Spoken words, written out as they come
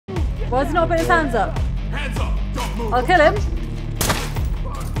Why is he not putting his hands up? Hands up! Don't move! I'll kill him.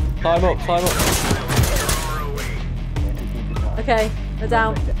 Climb up, climb up. Okay, they're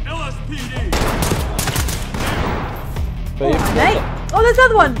down. LSPD! Hey! Oh, there's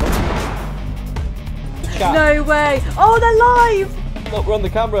another one! Chat. No way! Oh, they're live! Look, we're on the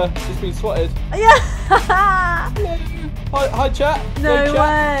camera. Just been swatted. Yeah! Hi, chat. No Hey, chat.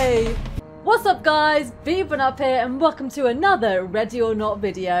 way! What's up, guys? Beebin up here, and welcome to another Ready or Not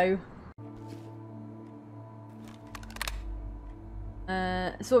video.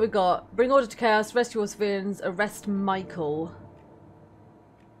 So what we got? Bring order to chaos, rescue all civilians, arrest Michael.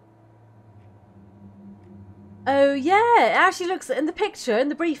 Oh yeah, it actually looks, in the picture, in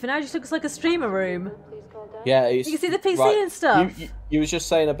the briefing, it actually looks like a streamer room. Yeah, it's, You can see the PC right. and stuff. You was just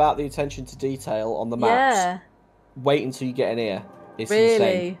saying about the attention to detail on the maps. Yeah. Wait until you get in here. It's Really?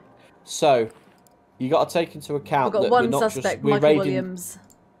 insane. So, you got to take into account We've got that one we're not suspect, just we're Michael raiding Williams.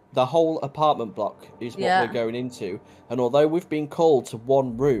 the whole apartment block is what Yeah. we're going into. And although we've been called to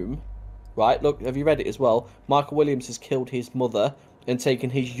one room, right? Look, have you read it as well? Michael Williams has killed his mother and taken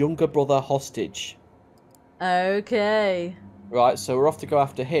his younger brother hostage. Okay. Right, so we're off to go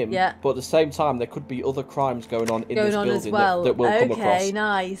after him. Yeah. But at the same time, there could be other crimes going on in this building as well. that we'll come across. Okay,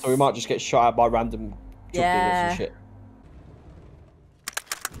 nice. So we might just get shot at by random drug dealers and shit.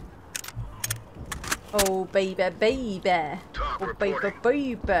 Oh, baby, baby. Talk Oh, baby,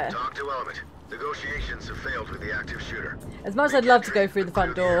 reporting. baby. Talk to Element. Negotiations have failed with the active shooter. As much as I'd love to go through the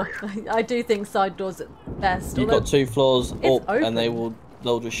front door, I do think side doors are best. You've got 2 floors up, open. and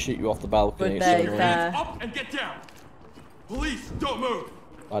they'll just shoot you off the balcony. Would It's they? so annoying. Fair. Up and get down! Police, don't move!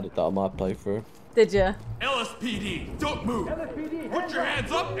 I did that on my playthrough. Did you? LSPD, don't move! Put your hands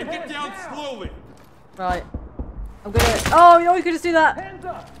up and get down slowly! Right. I'm gonna. Oh, you could just do that. Hands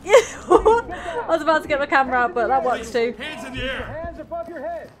up. Yeah. I was about to get my camera out, but that works too. Hands in the air! Hands above your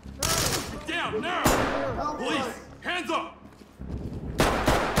head! Get down now! Police, hands up!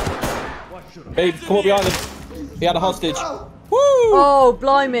 Hey, come up behind him. He had a hostage. Woo! Oh,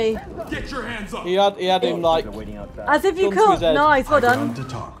 blimey. Get your hands up! He had him like. As if you Gun to his could. head. Nice, well done. To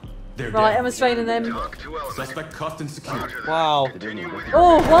talk. They're Right, dead. I'm restraining them. Talk to Element. Suspect cuffed and secured. Wow. Continue with your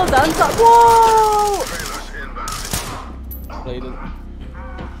Oh, well done. Whoa! trailers inbound. Bleeding.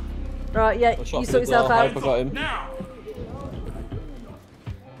 Right, yeah, I shot you through sort the door. yourself I out. hope I got him. Now!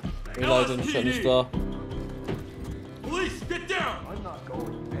 Reloading, shutting his door. Police, get down!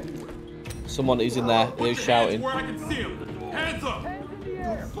 Someone is in there. Put He's your shouting. hands where I can see them. Hands up!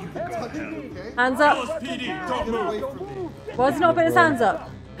 Hands up. LSPD, don't move! Why is he not putting his hands up?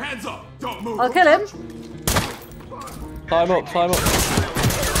 Hands up! Don't move! I'll kill him. Climb up, climb up.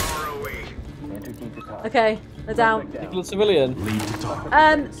 ROE. Okay, they're down. Kill a civilian. Lead to talk.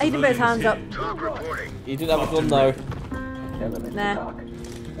 He didn't put his hands up. Talk reporting. He didn't have a gun though. Nah,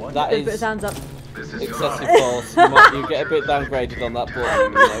 That didn't put his is hands up. This is excessive Talk. force. You get a bit downgraded on that, but you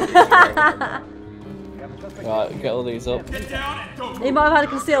know. Right, get all these up. Get down and don't move! He might have had a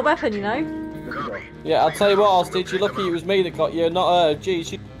concealed weapon, you know. Copy. Yeah, I'll tell you what, hostage. You're lucky it was me that got you, not her.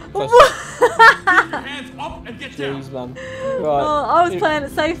 Jeez, you. Your hands up and get down! Jeez, man. Oh, Right. I was playing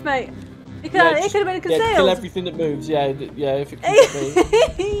it safe, mate. He could have been Yeah, kill concealed. everything that moves. Yeah, yeah. If it comes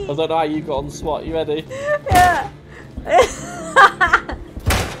at me. I don't know how you got on the SWAT. You ready? Yeah.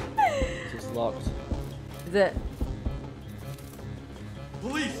 Just locked. Is it?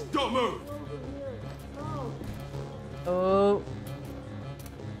 Police, don't move! Oh.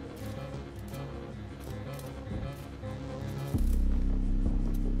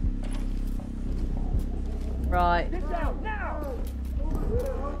 Right.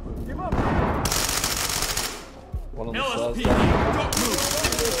 One on the LSPD, stairs. don't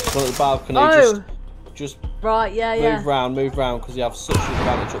move! One at the balcony. Oh. Just Right, yeah, move round, because you have such an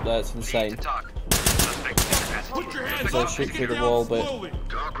advantage up there. It's insane. Talk. Suspect Put your hands So up shoot and through get the down wall, but- slowly!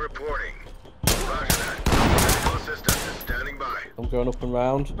 Talk reporting. Roger that. Medical assistance is standing by. I'm going up and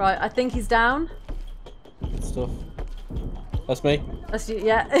round. Right, I think he's down. Good stuff. That's me. That's you,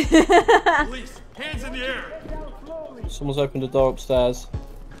 yeah. Police, hands in the air! Someone's opened a door upstairs.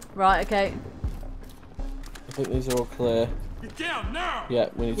 Right, okay. I think these are all clear. Get down now! Yeah,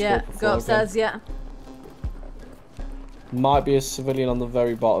 we need to Yeah, go up a go floor upstairs, yeah. again. Might be a civilian on the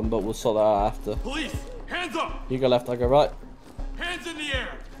very bottom, but we'll sort that out after. Police, hands up! You go left, I go right. Hands in the air!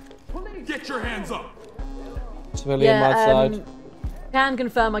 Get your hands up! Civilian, my side. Can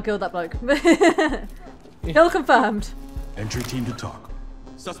confirm I killed that bloke. Kill confirmed. Entry team to talk.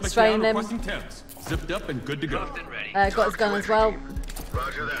 Suspect Restrain down, him. requesting temps. Zipped up and good to go. Got his gun as well.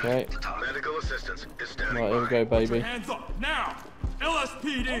 Roger that. Okay. Medical assistance is standing Right, here we by. go, Put your baby. hands up now!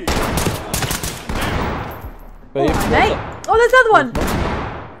 LSPD! Babe, Hey! Oh, there's another one!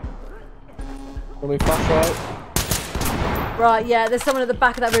 Can we flash right? Right, yeah, there's someone at the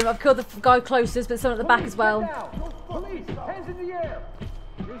back of that room. I've killed the guy closest, but someone at the back as well. Police, hands in the air.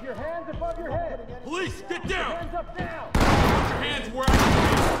 Use your hands above your head. Police, get down! Hands up now. Put your hands where I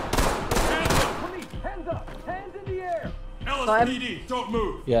can see. Hands up! Police, hands up. Hands in the air. LSPD, don't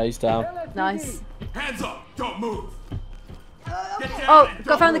move! Yeah, he's down. LSPD. Nice. Hands up! Don't move! Get down Oh, and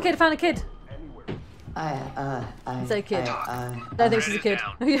got found the don't kid, found a kid. Say kid. Don't think she's a kid.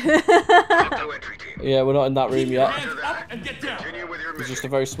 Talk to entry team. Yeah, we're not in that room Keep your yet. hands up and get down! Continue with your It's mission. just a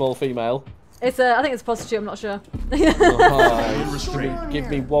very small female. It's I think it's a prostitute, I'm not sure. Oh, give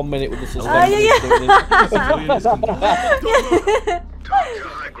me 1 minute with the suspense. Civilians can move. Don't move! Talk to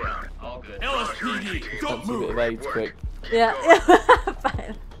high ground. LSPD, don't That's a bit move! of AIDS quick. Yeah.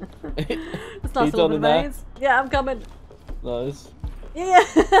 Fine. It's not You a done lot in of there? maze. Yeah, I'm coming. Nice. Yeah.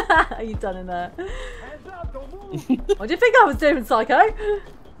 Are you done in there? Hands up, don't move. What do you think I was doing, Psycho?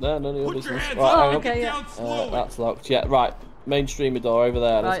 No, none of your Put your business. hands Right, up Oh, hang and on. okay, get yeah. down slowly! That's locked. Yeah, right. Mainstreamer door over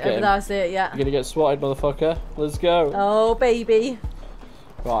there. Let's Right, get over him. there, I see it, yeah. You're gonna get swatted, motherfucker. Let's go. Oh, baby.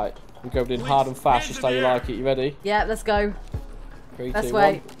 Right. We're going in hard and fast, just how you like it. You ready? Yeah, let's go. 3, Let's 2,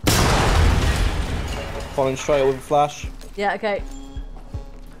 wait. 1. Following straight up with a flash. Yeah, okay.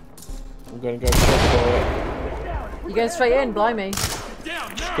 I'm gonna go straight for it. You go straight in, blimey.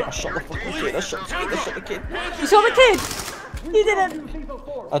 Down now! I shot the fucking kid. I shot the kid. You shot the kid! You didn't!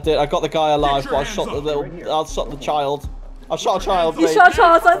 I did. I got the guy alive, but I shot the little. I shot the child. I shot a child. You mate. shot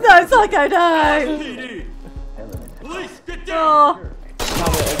Charles, like, no, Psycho, no! LSPD! Police, get down! Oh,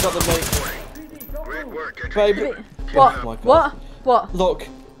 Damn it! I got the mate. Great work, entry Baby. team. what? Oh my God. What? What? Look.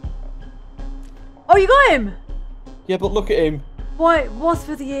 Oh, you got him? Yeah, but look at him. Why? What's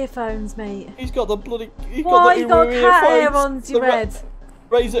with the earphones, mate? He's got the bloody. He's Why got you the got uwu cat hair earphones. on your The head?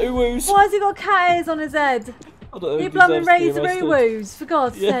 Razor uwus. Why has he got cat hairs on his head? I don't know You if blooming deserves to be razor arrested. woos, for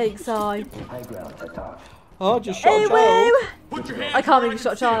God's Yeah. sake, Si. Oh, I just shot Hey, a child. woo! Put your hands I can't where believe you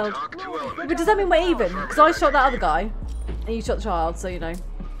shot a can see. child. Talk to element. But does that mean we're even? Because I shot that other guy, and you shot the child, so you know.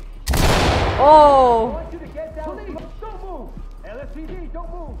 Oh! Want you to get down. Police, don't move. LSPD, don't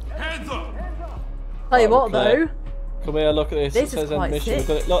move. Hands up! Hands up. Tell you what, Claire. though. Come here, look at this. This It is says quite end mission. sick. We've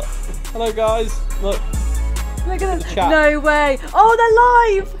got it. Look. Hello, guys. Look. Look at this. chat. No way.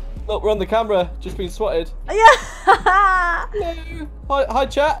 Oh, they're live! Look, we're on the camera. Just been swatted. Yeah! Hi,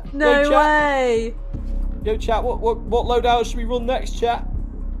 chat. Yo, No chat. way! Yo, chat. What loadout should we run next, chat?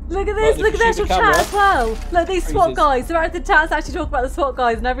 Look at this, Right, look at the let's shoot actual the chat camera. as well. Look, these SWAT Freezes. guys. They're at the chats actually talk about the SWAT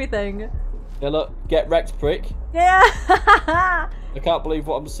guys and everything. Yeah, look. Get wrecked, prick. Yeah! I can't believe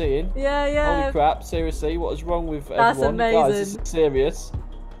what I'm seeing. yeah, yeah. Holy crap, seriously, what is wrong with That's everyone? Guys, this amazing. is serious.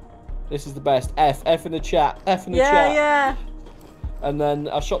 This is the best. F in the chat. F in the Yeah, chat. yeah. And then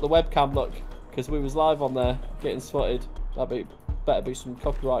I shot the webcam, look, because we was live on there getting swatted. Better be some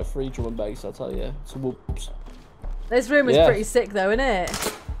copyright free drum and bass, I tell you. Some whoops. This room is Yeah. pretty sick though, isn't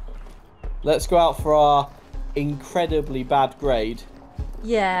it? Let's go out for our incredibly bad grade.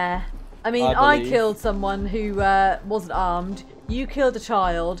 Yeah. I mean, I I believe. killed someone who wasn't armed. You killed a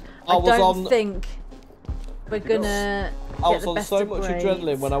child. I I was don't on- think we're gonna I get was the on best so of much grades.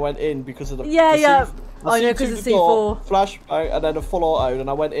 adrenaline when I went in because of the Yeah, the yeah. C- I know, C2 'cause the of door, C4. flashbang, and then a full auto, and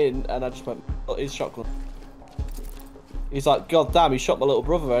I went in and I just went, "Oh, his shotgun." He's like, "God damn, he shot my little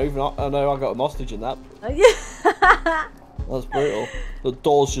brother over." I know I got him hostage in that. Yeah, That's brutal. The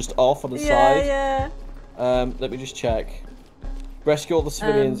door's just off on the yeah, side. yeah. Let me just check. Rescue all the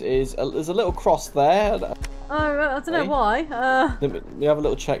civilians is there's a little cross there. Oh, I don't know Hey. why. Let me have a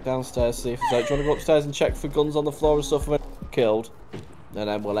little check downstairs, see if it's out. Do you want to go upstairs and check for guns on the floor and stuff when killed? And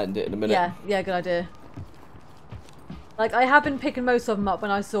then we'll end it in a minute. Yeah, yeah, good idea. Like, I have been picking most of them up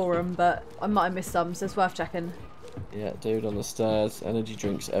when I saw them, but I might have missed some, so it's worth checking. Yeah, dude on the stairs. Energy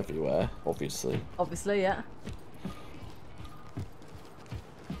drinks everywhere, obviously. Obviously, yeah.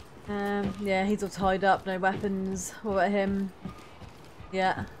 Yeah, he's all tied up, no weapons. What about him?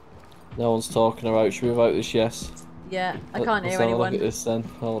 Yeah, No one's talking about. Should we vote this yes? yeah. I can't Let's hear have a look at anyone. this then.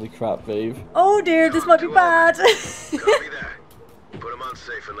 Holy crap, babe. Oh dear, this might be bad. Copy that. Put him on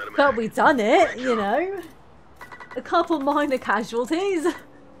safe and let him But in. we done it, you know. A couple minor casualties.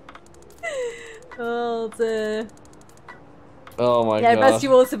 Oh dear. Oh my Yeah, god.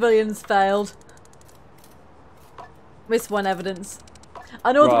 rescue all civilians failed. Missed one evidence.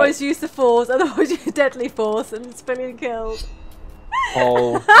 Unauthorized use of force, unauthorized deadly force, and civilian killed.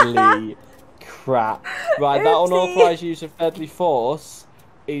 Holy crap. Right, that Oopsie. unauthorized use of deadly force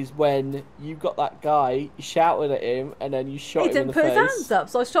is when you got that guy, you shouted at him, and then you shot He him in didn't the put his face. hands up,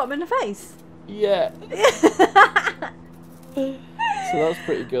 so I shot him in the face. Yeah. So that's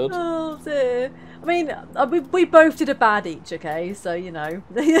pretty good. Oh dear. I mean, we both did a bad each, okay? So, you know.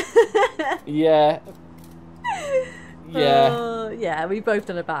 Yeah. Yeah. Yeah, we both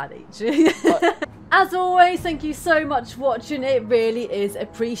done a bad each. As always, thank you so much for watching. It really is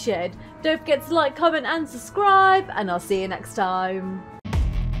appreciated. Don't forget to like, comment and subscribe, and I'll see you next time.